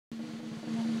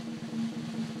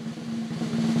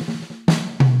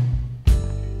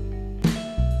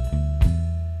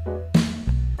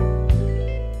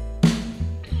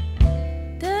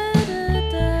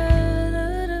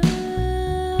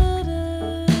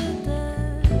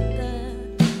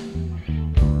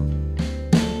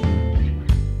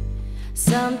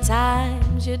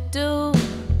you do,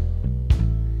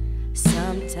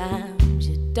 sometimes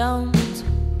you don't.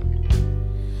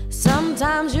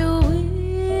 Sometimes you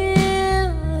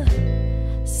will,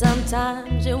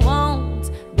 sometimes you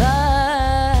won't.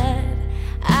 But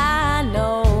I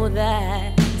know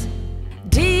that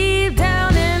deep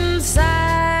down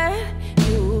inside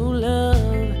you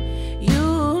love,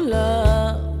 you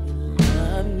love, you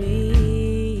love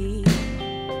me.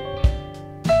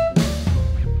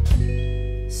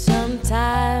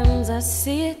 Sometimes I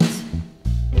see it,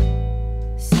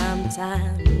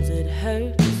 sometimes it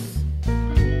hurts,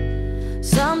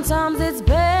 sometimes it's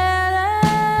better,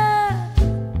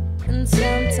 and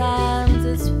sometimes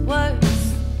it's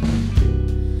worse.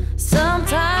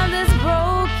 Sometimes it's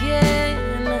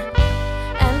broken,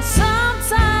 and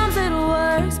sometimes it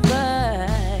works. But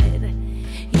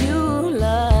you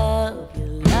love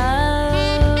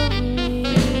me.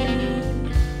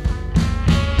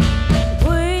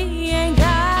 We ain't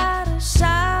gotta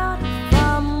shout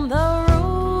from the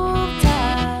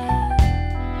rooftop,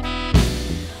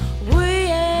 we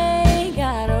ain't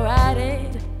gotta write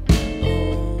it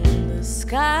on the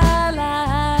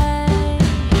skyline.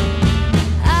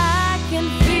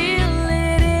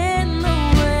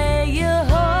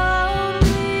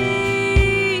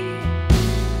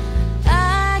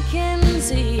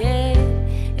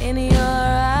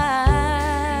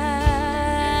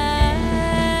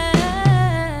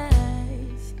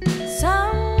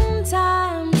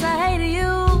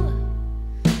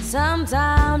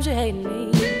 Sometimes you hate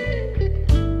me,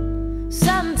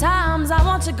 sometimes I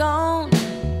want you gone.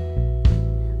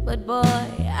 But boy,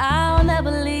 I'll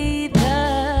never leave,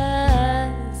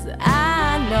 'cause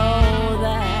I know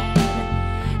that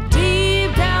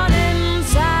deep down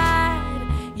inside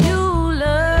you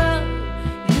love,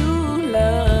 you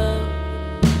love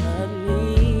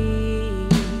me.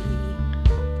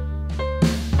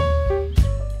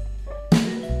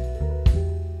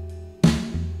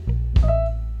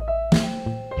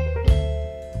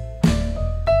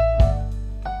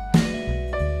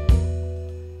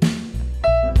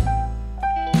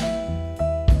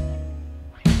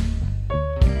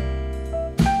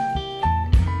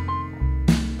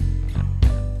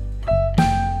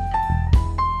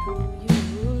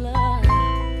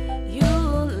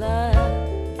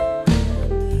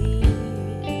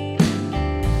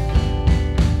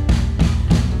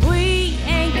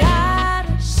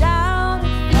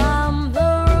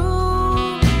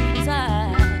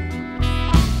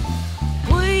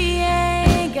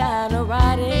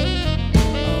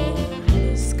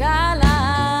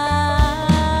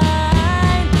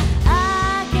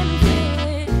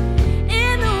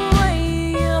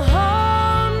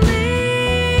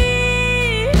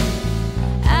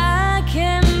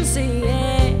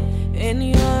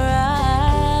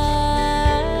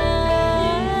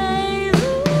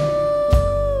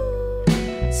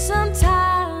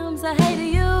 Sometimes I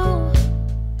hate you,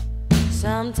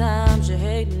 sometimes you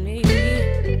hate me,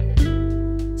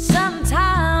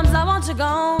 sometimes I want you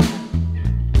gone.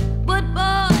 But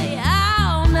boy,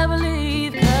 I'll never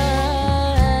leave,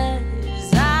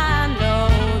 'cause I know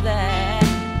that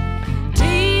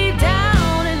deep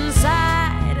down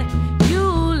inside you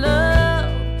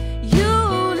love, you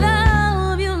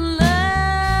love, you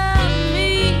love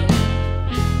me.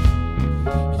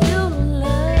 You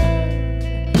love,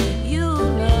 you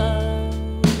love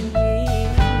me.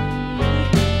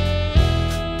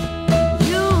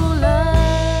 You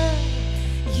love,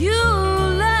 you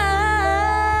love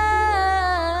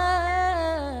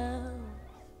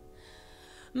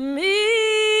me.